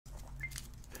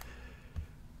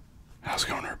How's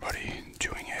it going, everybody?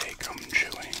 Doing a gum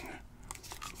chewing.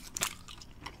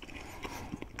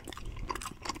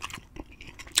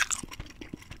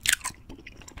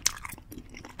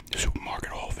 Supermarket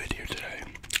haul video today.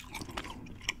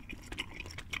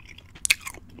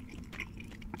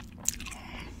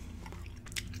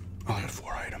 I only got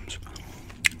 4 items,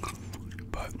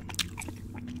 but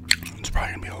it's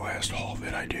probably gonna be the last haul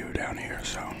vid I do down here,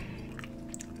 so.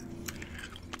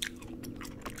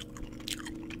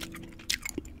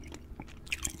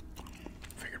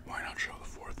 Figured why not show the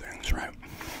 4 things, right?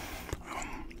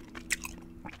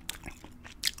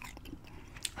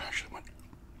 I actually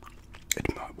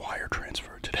did my wire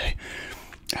transfer today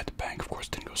at the bank. Of course,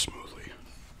 didn't go smoothly.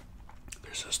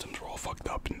 Their systems were all fucked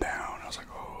up and down. I was like,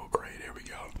 oh great, here we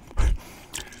go.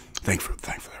 Thankfully,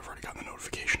 I've already gotten the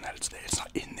notification that it's there. It's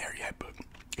not in there yet, but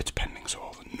it's pending, so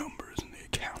all the numbers and the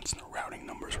accounts and the routing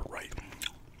numbers are right.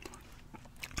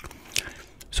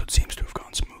 So it seems to have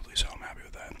gone smoothly, so I'm happy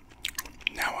with that.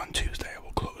 Now on Tuesday, I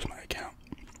will close my account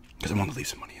because I want to leave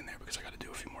some money in there because I got to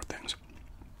do a few more things.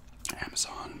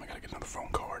 Amazon, I got to get another phone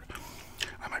card.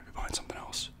 I might be buying something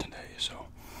else today, so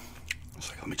I was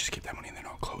like, let me just keep that money in there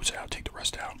and I'll close it out, take the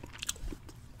rest out.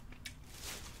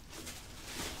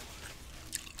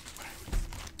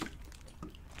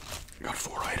 I got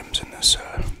 4 items in this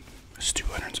Stu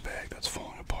Leonard's bag that's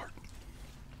falling apart.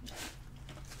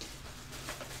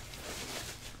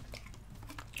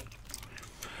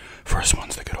 First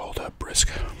one's the good old Brisk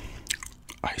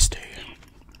iced tea.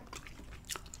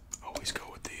 Always go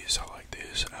with these. I like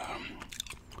these.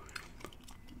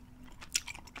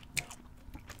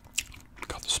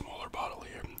 Got the smaller bottle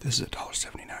here. This is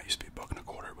 $1.70 now. It used to be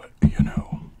 $1.25, but you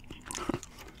know.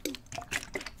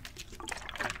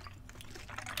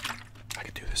 I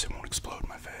could do this, it won't explode in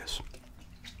my face.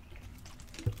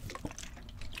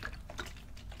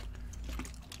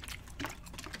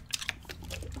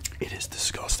 It is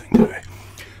disgusting today.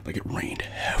 Like, it rained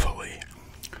heavily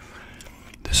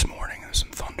this morning. There's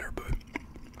some thunder, but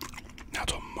now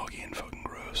it's all muggy and fucking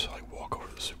gross. I like walk over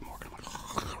to the supermarket, I'm like,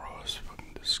 gross,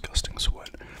 fucking disgusting sweat.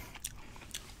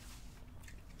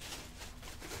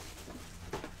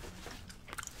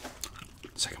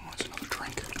 Second one is another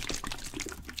drink.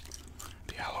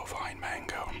 The Aloe Vine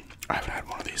Mango. I haven't had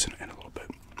one of these in a little bit.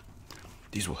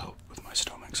 These will help with my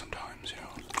stomach sometimes, you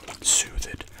know, soothe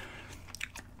it.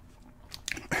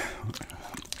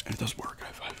 And it does work.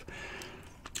 I've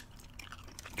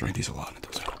drank these a lot and it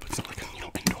does help. It's not like a, you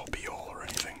know, end all be all or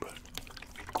anything, but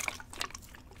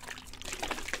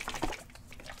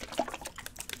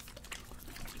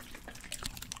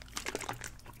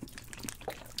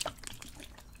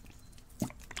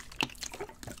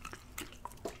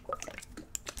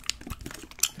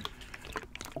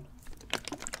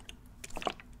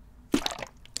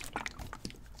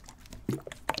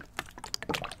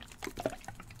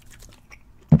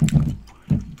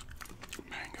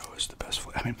mango is the best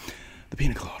flavor. I mean, the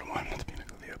pina colada one, the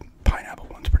pineapple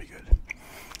one's pretty good.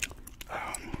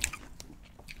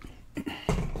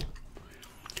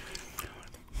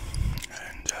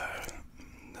 And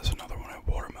there's another one I had,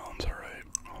 watermelon's alright.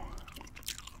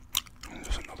 And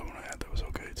there's another one I had that was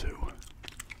okay too.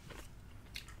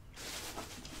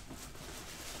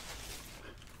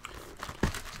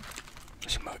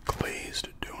 Some glazed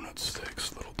donut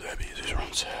sticks, Little Debbie's. These are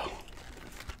on sale.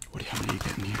 How many are you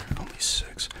getting here? Only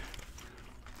 6.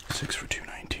 6 for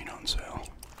 $2.19 on sale.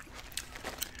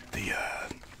 The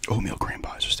oatmeal cream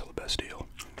pies are still the best deal,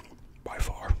 by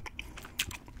far.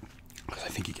 Because I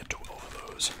think you get 12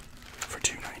 of those for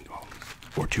 $2.90, well,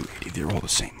 or $2.80. They're all the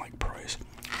same like price.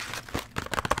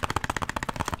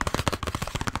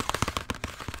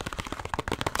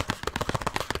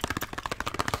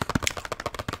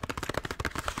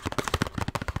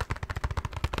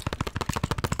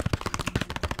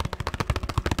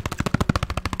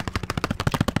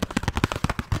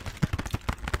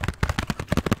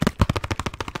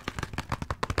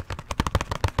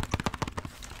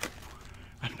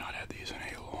 I've not had these in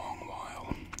a long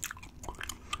while.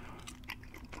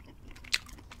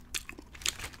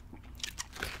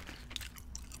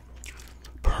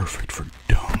 Perfect for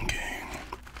dunking.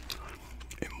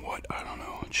 In what? I don't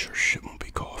know. It sure shit won't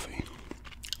be coffee.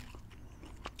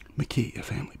 McKee, a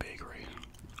family bakery.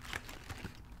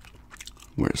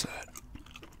 Where's that?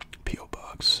 P.O.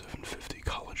 Box 750,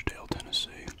 Collegedale,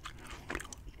 Tennessee.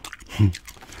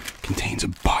 Contains a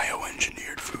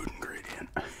bioengineered food ingredient.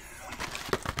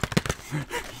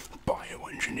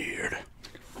 Bioengineered.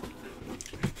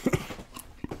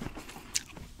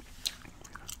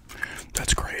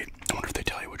 That's great. I wonder if they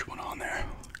tell you which one on there.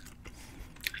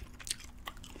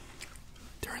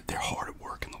 They're hard at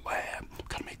work in the lab.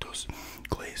 Gotta make those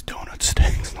glazed donuts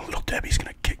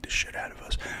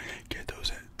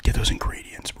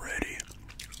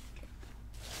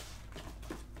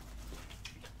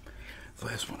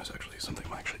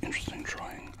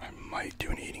might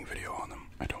do an eating video on them.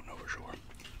 I don't know for sure.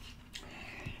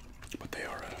 But they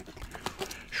are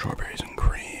strawberries and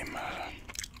cream,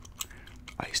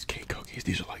 iced cake cookies.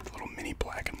 These are like the little mini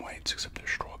black and whites, except they're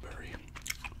strawberry.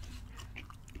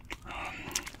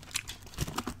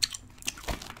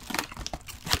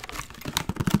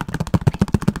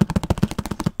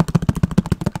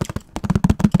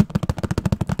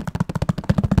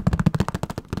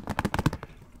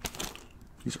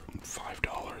 These are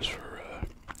 $5 for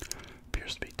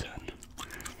appears to be 10.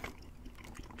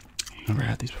 Never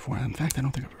had these before. In fact, I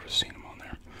don't think I've ever seen them on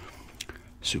there.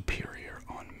 Superior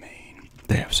on Main.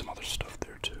 They have some other stuff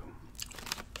there too.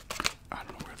 I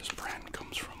don't know where this brand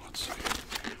comes from. Let's see.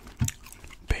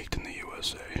 Baked in the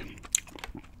USA.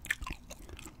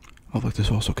 Oh, look,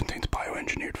 this also contains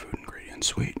bioengineered food ingredients.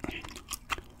 Sweet.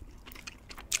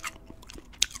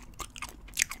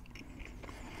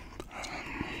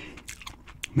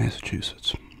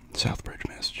 Massachusetts. Southbridge,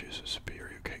 Massachusetts.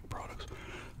 Superior Cake Products.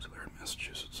 So they're in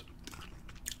Massachusetts.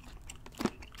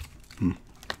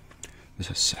 This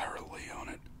has Sarah Lee on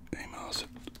it. Amos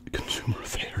at Consumer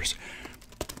Affairs.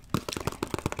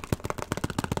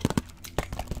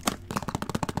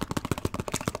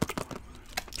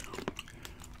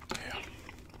 Yeah.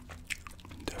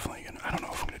 Definitely gonna. I don't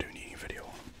know if I'm gonna do an eating video.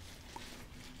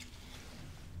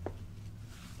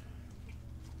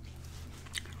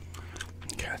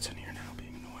 Cat's in here now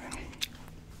being annoying.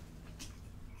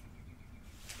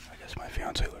 I guess my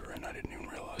fiance let her in. I didn't even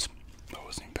realize. I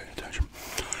wasn't even paying attention.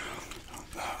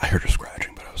 I heard her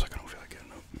scratching, but I was like, I don't feel like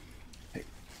getting up. Hey,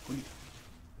 what are you?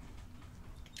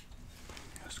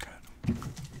 Yes, cat.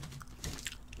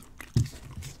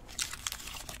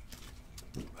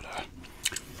 But,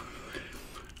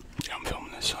 yeah, I'm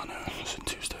filming this on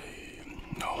Tuesday.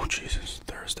 No, Jesus,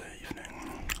 Thursday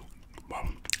evening. Well,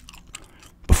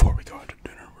 before we go out to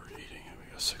dinner, we're eating.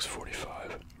 We got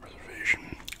 6:45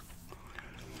 reservation.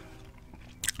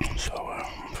 So,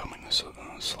 I'm filming this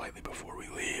slightly before we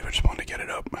leave. I just wanted to get it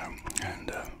up,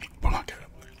 and, well, not get it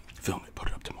up, film it, put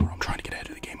it up tomorrow. I'm trying to get ahead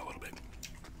of the game a little bit.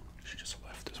 She just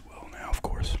left as well now, of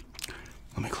course.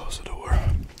 Let me close the door.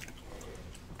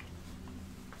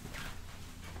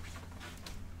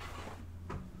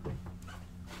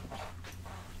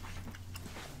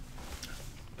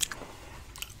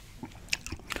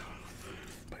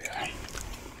 But yeah,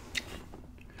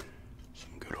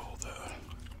 some good old,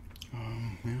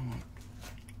 yeah,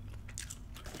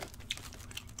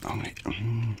 I'm gonna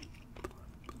eat,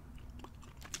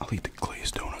 I'll eat the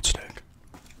glazed donut stick.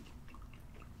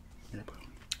 Yep.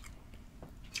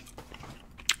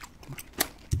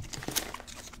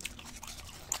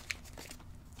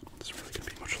 It's really gonna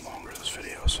be much longer, this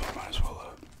video, so I might as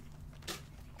well,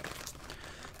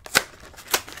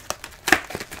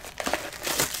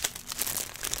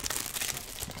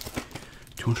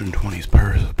 220s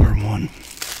per one.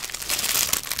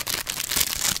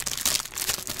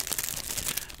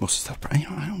 Most of the stuff, I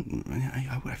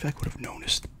feel like I would have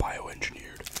noticed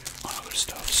bioengineered on other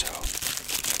stuff, so.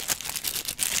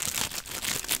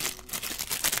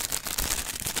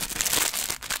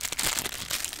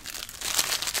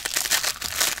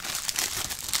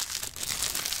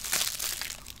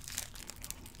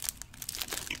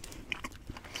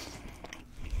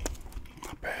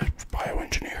 Not bad,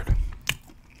 bioengineered.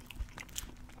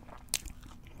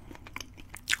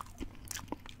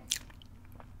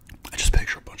 I just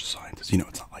picture a bunch of scientists. You know,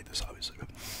 it's not like this, obviously, but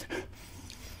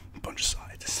a bunch of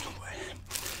scientists in a way.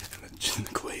 And then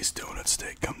the glazed donut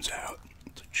stick comes out.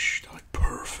 It's like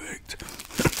perfect.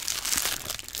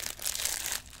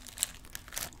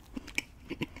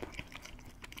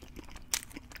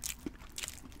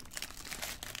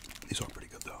 These are pretty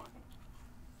good, though.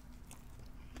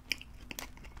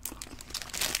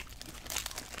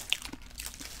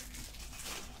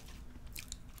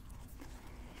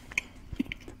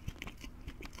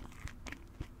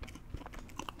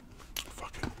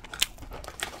 Fucking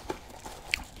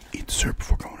eat dessert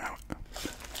before going out.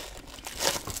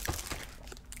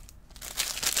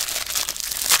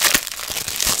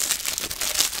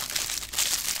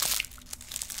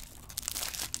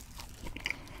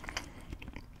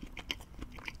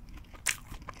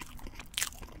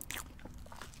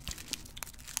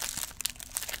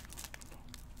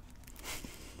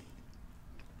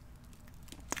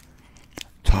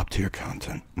 Top tier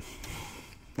content.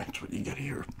 That's what you get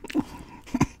here.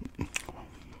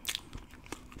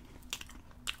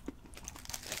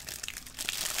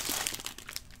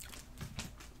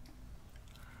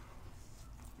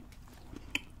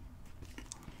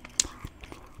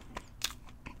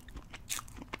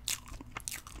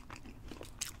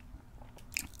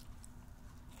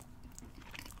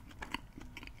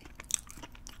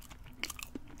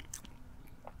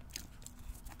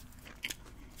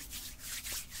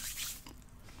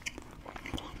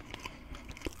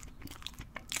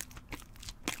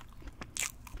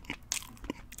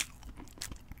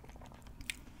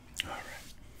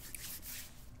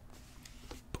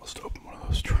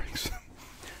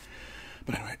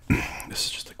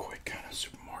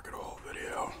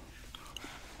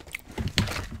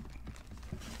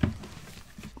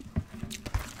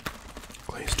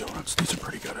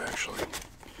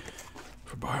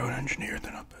 bioengineered,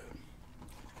 they're not bad.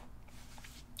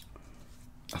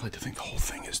 I like to think the whole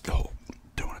thing is, the whole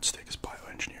donut stick is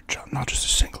bioengineered, not just a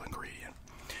single ingredient.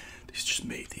 They just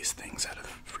made these things out of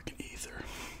freaking ether.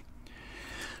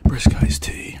 Brisk iced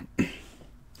tea.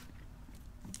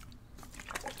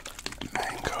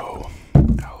 Mango.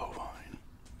 Aloe vine.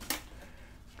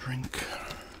 Drink.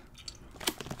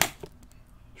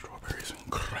 Strawberries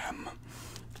and creme.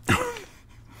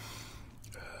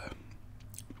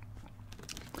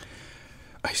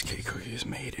 Ice cake cookies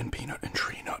made in peanut and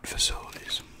tree nut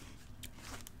facilities.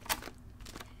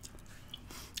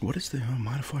 What is the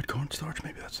modified cornstarch?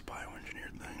 Maybe that's the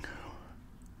bioengineered thing.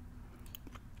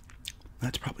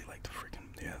 That's probably like the freaking,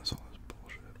 yeah, that's all this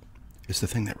bullshit. It's the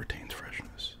thing that retains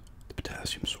freshness. The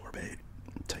potassium sorbate,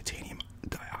 titanium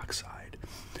dioxide.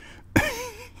 I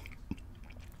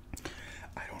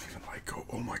don't even like go,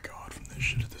 oh my god, from this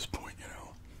shit at this point, you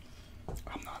know.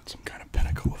 I'm not some kind of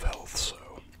pinnacle of health, so.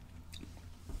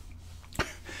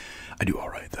 I do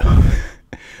alright though.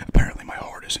 Apparently my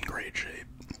heart is in great shape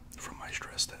from my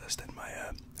stress test and my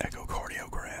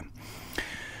echocardiogram.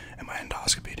 And my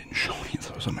endoscopy didn't show me,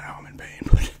 so somehow I'm in pain.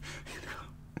 But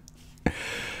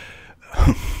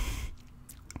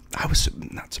I was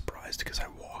not surprised because I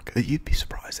walk. You'd be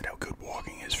surprised at how good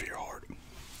walking is for your heart.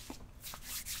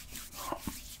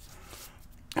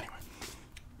 Anyway,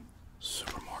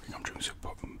 supermarket, I'm chewing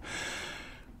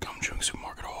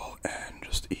supermarket haul and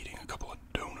just eating a couple of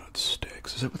donut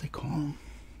sticks. Is that what they call them?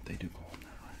 They do call them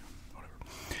that, right?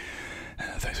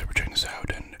 Whatever. Thanks for